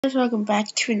Guys, welcome back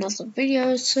to another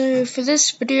video. So for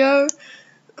this video,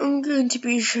 I'm going to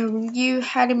be showing you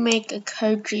how to make a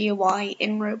Code Gui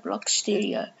in Roblox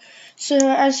Studio. So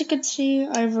as you can see,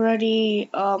 I've already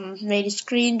made a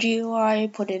screen GUI,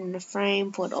 put it in a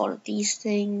frame, put all of these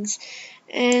things,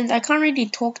 and I can't really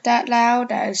talk that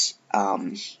loud as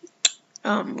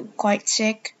quite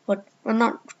sick, but well,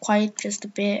 not quite, just a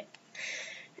bit.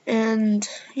 And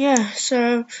yeah,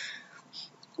 so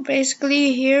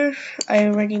basically here I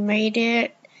already made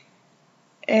it,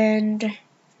 and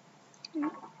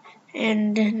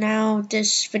now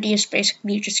this video is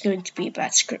basically just going to be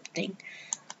about scripting.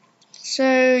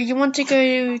 So you want to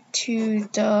go to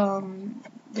the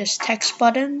this text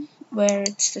button where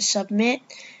it's the submit.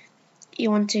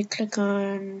 You want to click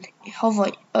on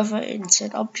hover over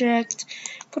insert object,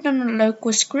 put in a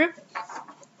local script,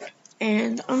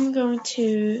 and I'm going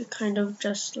to kind of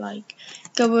just like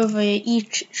go over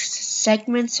each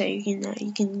segment so you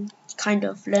can kind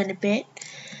of learn a bit.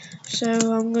 So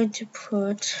I'm going to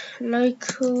put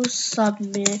local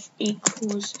submit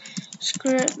equals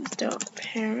script dot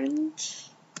parent.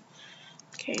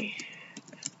 Okay.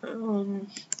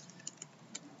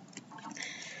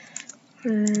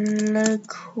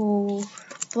 Local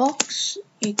box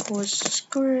equals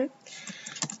script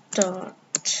dot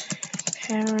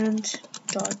parent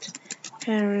dot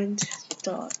parent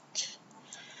dot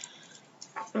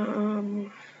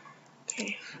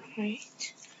okay,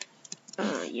 right.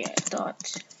 Yeah,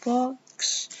 dot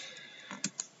box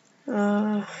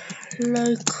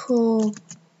local.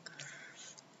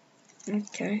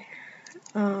 Okay.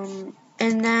 And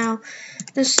now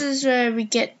this is where we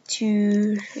get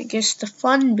to, I guess, the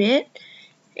fun bit.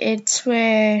 It's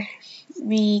where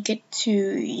we get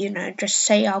to, just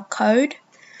say our code.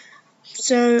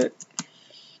 So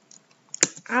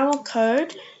our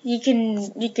code, you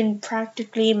can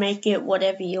practically make it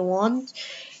whatever you want.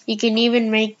 You can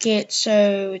even make it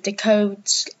so the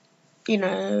code's,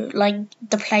 like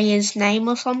the player's name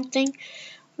or something.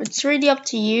 It's really up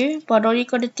to you, but all you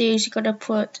gotta do is you gotta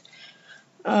put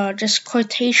just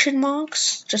quotation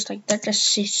marks, just like that, just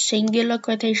singular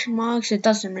quotation marks. It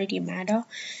doesn't really matter,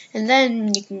 and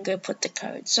then you can go put the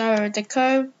code. So the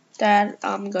code that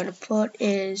I'm gonna put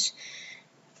is,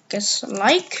 I guess,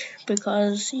 like,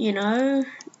 because you can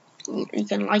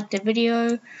like the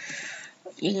video,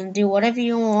 you can do whatever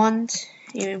you want.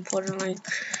 You can put in like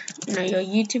your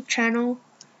YouTube channel,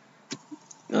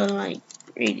 or like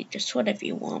really just whatever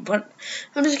you want, but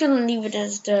I'm just gonna leave it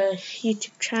as the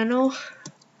YouTube channel.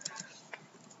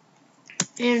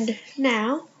 And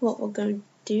now what we're going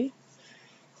to do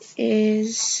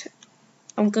is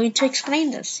I'm going to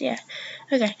explain this. Yeah,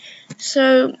 okay.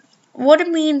 So what it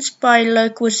means by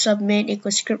local submit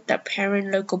equals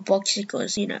script.parent local box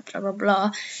equals blah blah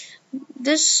blah.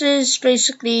 This is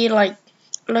basically like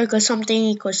local something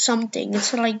equals something.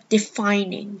 It's like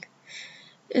defining.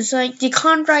 It's like you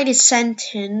can't write a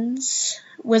sentence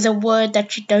with a word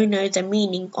that you don't know the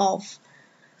meaning of.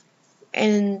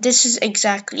 And this is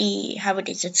exactly how it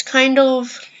is. It's kind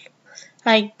of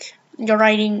like you're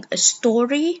writing a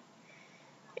story,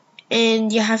 and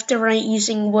you have to write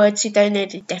using words you don't know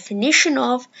the definition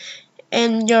of,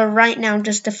 and you're right now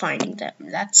just defining them.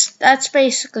 That's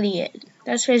basically it.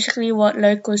 That's basically what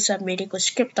local submit equals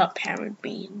script.parent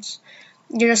means.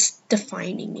 You're just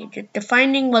defining it. You're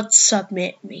defining what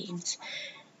submit means.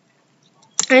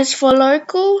 As for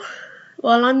local,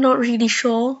 well, I'm not really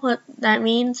sure what that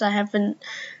means. I haven't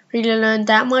really learned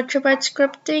that much about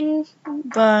scripting,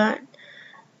 but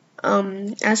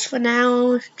as for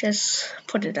now, just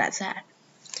put it at that.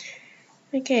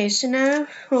 Okay, so now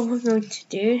what we're going to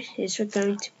do is we're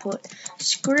going to put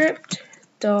script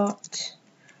dot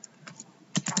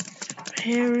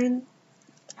parent.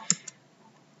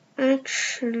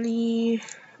 Actually,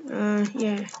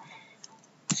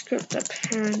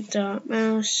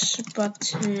 script.parent.mouse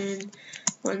button,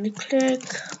 one click,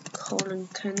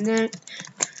 :connect,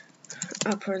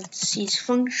 parentheses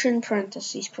function,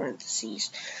 parentheses.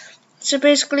 So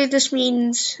basically this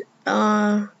means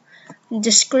the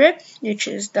script, which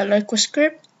is the local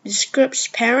script, the script's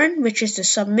parent, which is the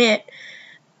submit,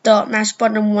 mouse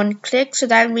button one click. So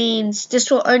that means this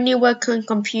will only work on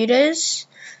computers.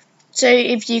 So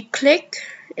if you click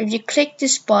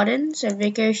this button, so if we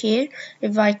go here,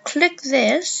 if I click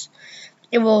this,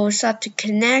 it will start to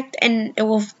connect and it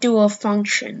will do a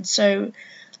function. So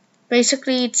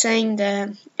basically it's saying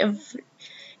that if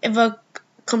a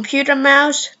computer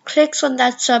mouse clicks on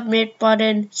that submit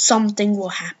button, something will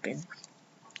happen.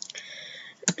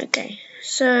 Okay,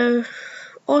 so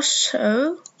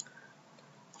also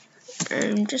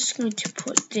I'm just going to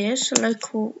put this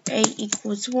local A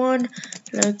equals 1,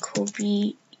 local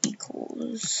B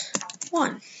equals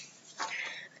 1.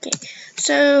 Okay,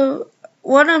 so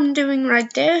what I'm doing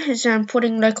right there is I'm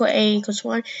putting local A equals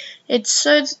 1. It's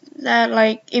so that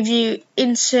like if you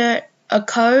insert a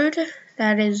code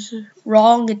that is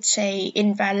wrong, it's a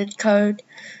invalid code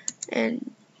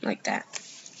and like that.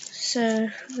 So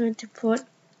I'm going to put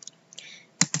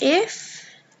if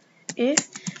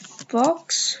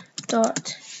box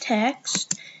dot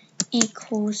text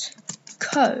equals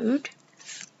code,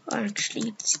 or actually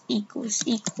it's equals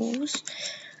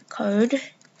code,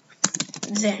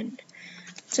 then.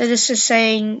 So this is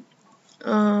saying,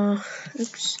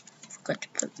 oops, forgot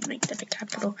to make that a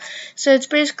capital. So it's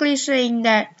basically saying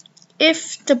that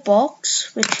if the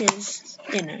box, which is,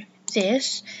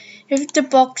 this, if the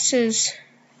box is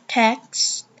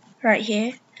text right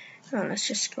here, let's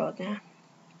just scroll down.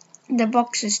 The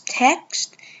box is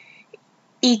text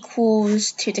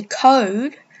equals to the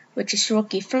code, which is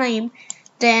Rookie Flame,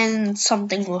 then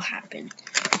something will happen.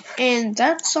 And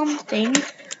that something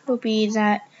will be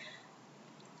that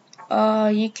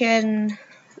you can,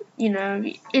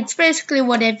 it's basically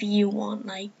whatever you want.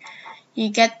 Like, you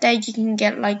get that, you can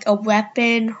get like a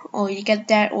weapon, or you get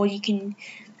that, or you can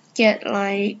get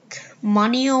like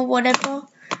money or whatever.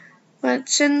 But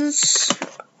since,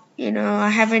 I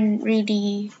haven't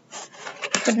really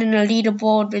put in a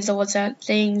leaderboard with all that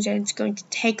things, and it's going to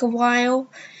take a while,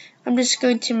 I'm just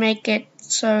going to make it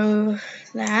so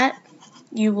that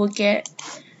you will get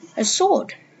a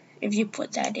sword if you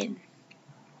put that in.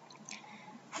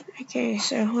 Okay,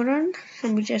 so hold on.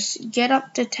 Let me just get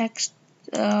up the text,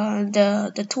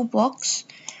 the toolbox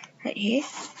right here.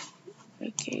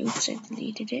 Okay, oops, I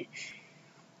deleted it.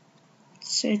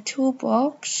 So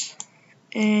toolbox,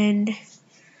 and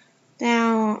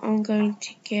now I'm going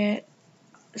to get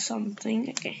something.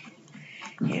 Okay,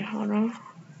 here, hold on.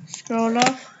 Scroll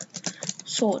up,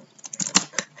 sword.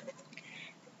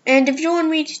 And if you want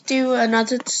me to do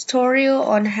another tutorial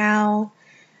on how,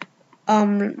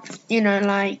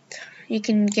 like you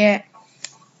can get,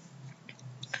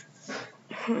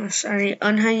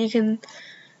 on how you can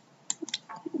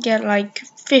get like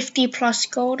 50 plus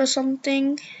gold or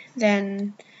something,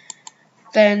 then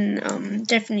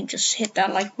definitely just hit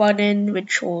that like button,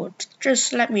 which will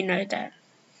just let me know that,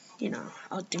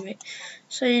 I'll do it.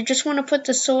 So you just want to put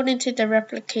the sword into the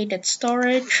replicated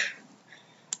storage.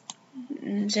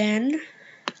 And then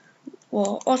we're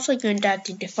also going to have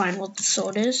to define what the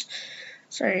sword is.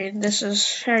 Sorry, this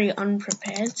is very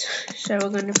unprepared. So we're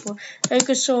going to put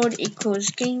local sword equals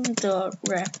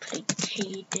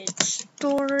game.replicated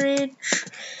storage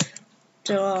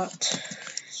dot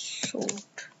sword.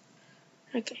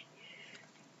 Okay.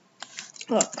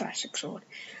 Well, classic sword.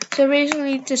 So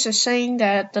basically this is saying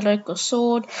that the local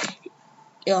sword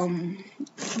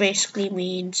basically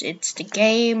means it's the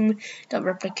game, the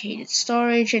replicated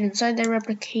storage, and inside the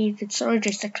replicated storage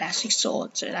is the classic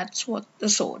sword. So that's what the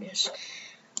sword is.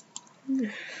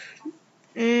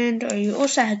 And you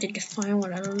also have to define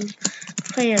what a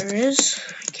player is.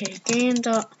 Okay,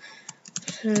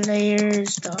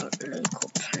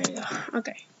 game.players.local player.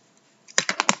 Okay,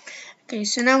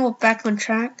 so now we're back on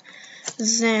track.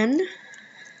 Then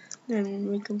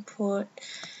we can put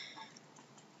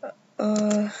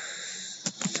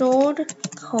sword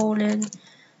colon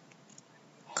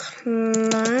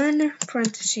clone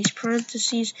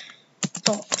parentheses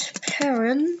dot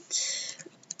parent.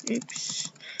 Oops.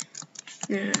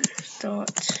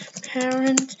 Dot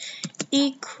parent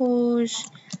equals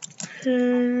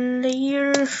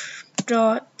player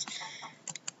dot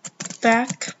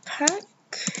backpack,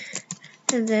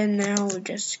 and then now we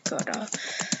just gotta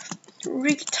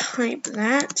retype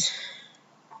that.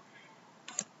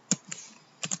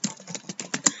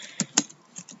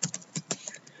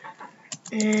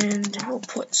 And we'll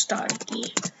put start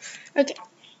key. Okay,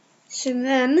 so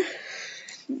then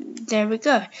there we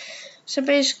go. So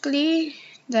basically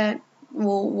that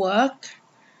will work,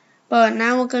 but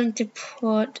now we're going to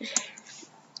put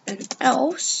an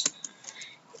else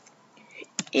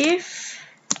if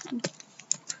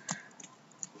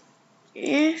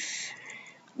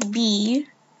b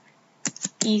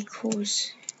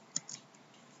equals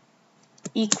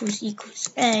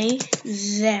a,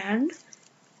 then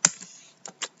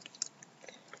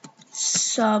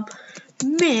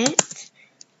submit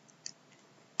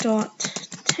dot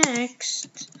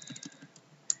text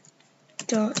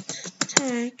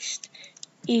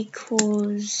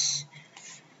equals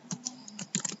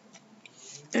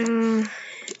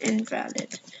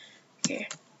invalid. Okay,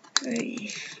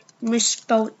 I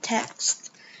misspelled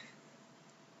text.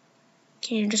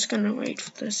 Okay, I'm just gonna wait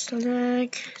for the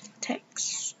select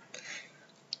text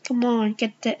Come on,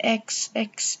 get the X.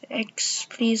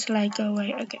 Please, like, go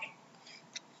away. Okay.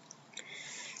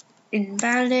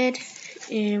 Invalid.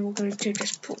 And we're going to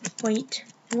just put wait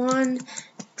 1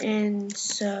 and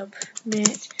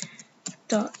submit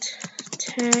dot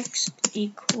text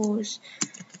equals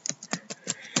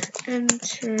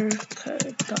enter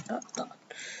code dot.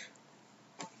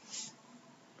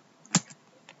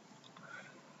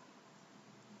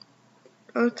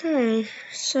 Okay,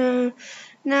 so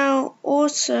now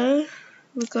also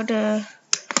we gotta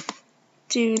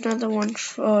do another one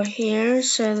for here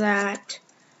so that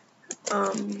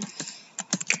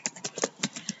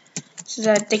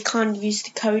they can't use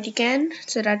the code again.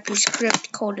 So that'd be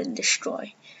script colon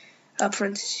destroy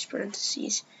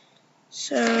parentheses.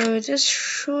 So this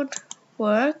should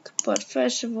work, but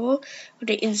first of all, we're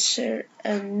gonna insert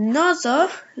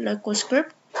another local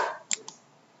script.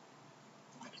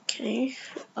 Okay,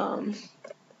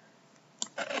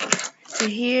 to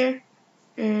here,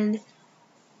 and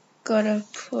gotta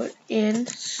put in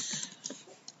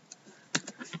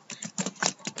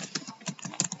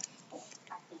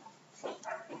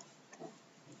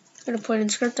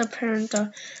script parent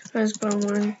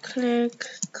one click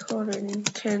colon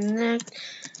connect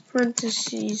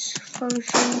parentheses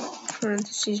function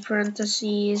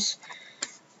parentheses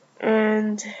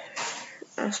and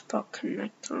a spot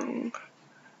connect wrong.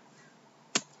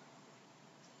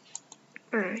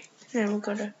 Alright, then we're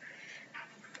gonna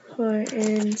put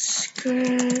in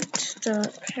script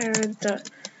parent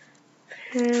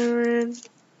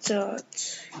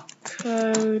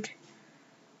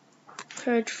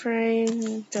code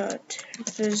frame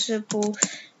visible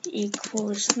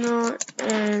equals not,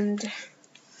 and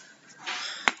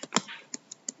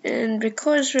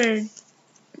because we're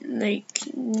like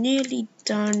nearly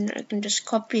done, I can just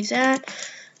copy that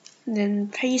and then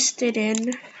paste it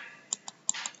in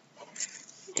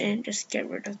and just get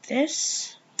rid of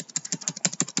this.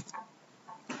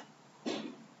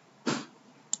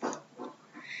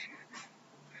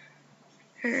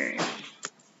 Alright.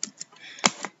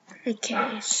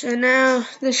 Okay, so now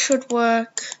this should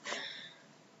work.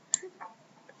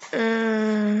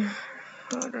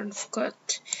 Hold on,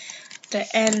 forgot the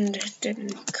end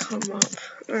didn't come up.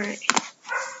 Alright.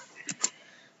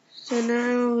 So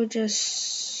now we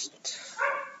just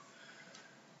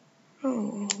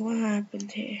what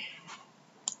happened here?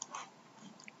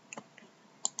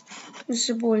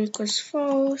 Visible equals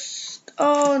false.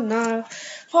 Oh no.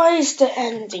 Why is the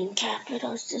ending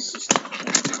capitals? This is not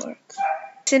going to work.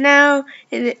 So now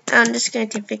I'm just going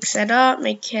to fix that up,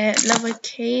 make it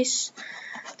lowercase.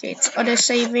 Okay, it's auto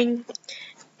saving.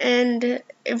 And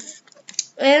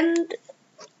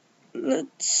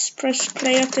let's press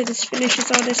play after this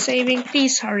finishes auto saving.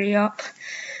 Please hurry up.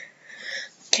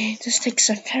 Okay, this takes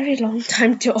a very long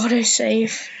time to auto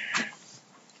save.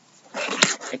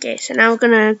 Okay, so now we're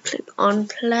gonna click on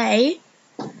play.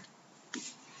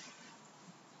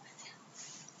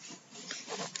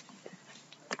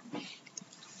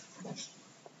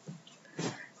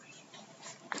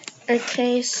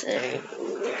 Okay, so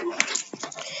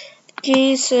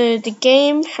the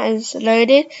game has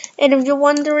loaded, and if you're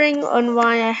wondering on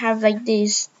why I have like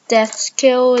these deaths,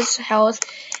 kills, health,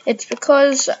 it's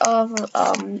because of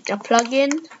a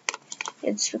plugin.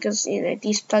 It's because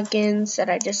these plugins that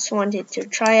I just wanted to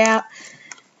try out.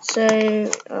 So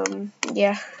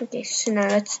yeah, okay, so now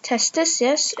let's test this.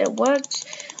 Yes, it works,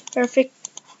 perfect.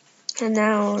 And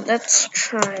now let's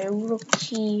try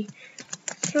Rookie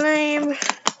Flame.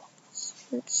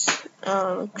 Let's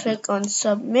click on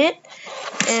submit,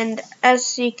 and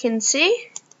as you can see,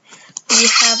 we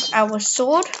have our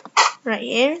sword right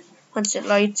here once it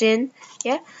loads in.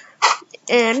 Yeah,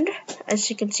 and as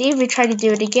you can see, if we try to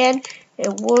do it again,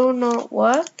 it will not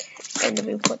work, and if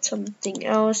we put something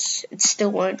else, it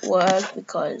still won't work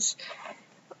because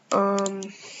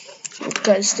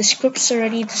the script's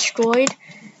already destroyed.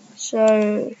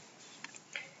 So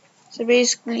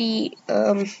basically,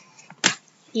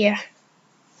 yeah.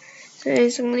 So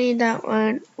basically that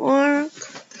won't work.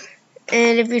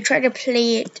 And if you try to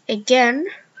play it again,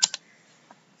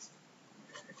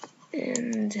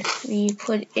 and we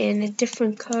put in a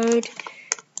different code,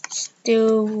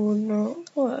 still will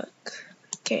not work.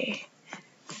 Okay,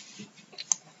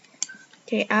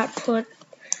 output,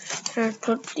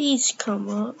 please come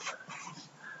up.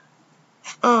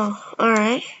 Oh,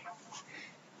 alright.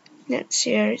 Let's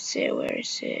see, where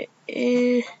is it?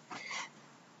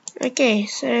 Okay,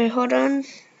 so hold on.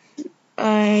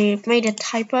 I made a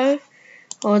typo.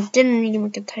 Or didn't really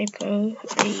make a typo.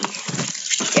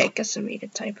 Yeah, I guess I made a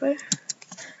typo.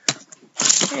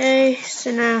 Okay,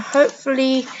 so now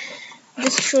hopefully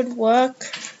this should work.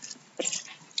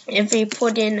 if we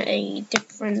put in a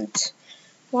different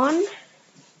one,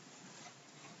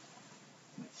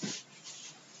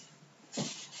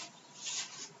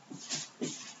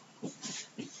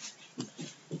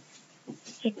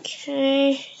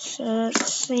 okay, so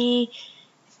let's see,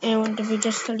 and if we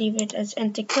just leave it as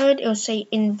enter code, it'll say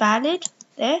invalid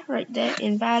there, right there,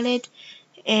 invalid,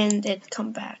 and then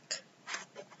come back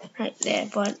right there.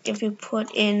 But if you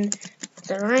put in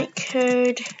the right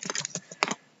code,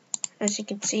 as you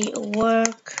can see, it'll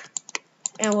work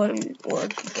and won't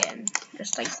work again,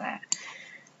 just like that.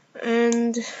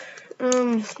 And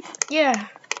yeah,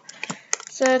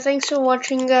 so thanks for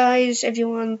watching, guys. If you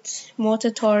want more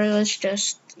tutorials,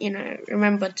 just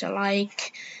remember to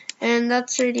like, and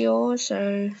that's really all.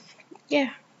 So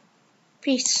yeah,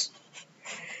 peace.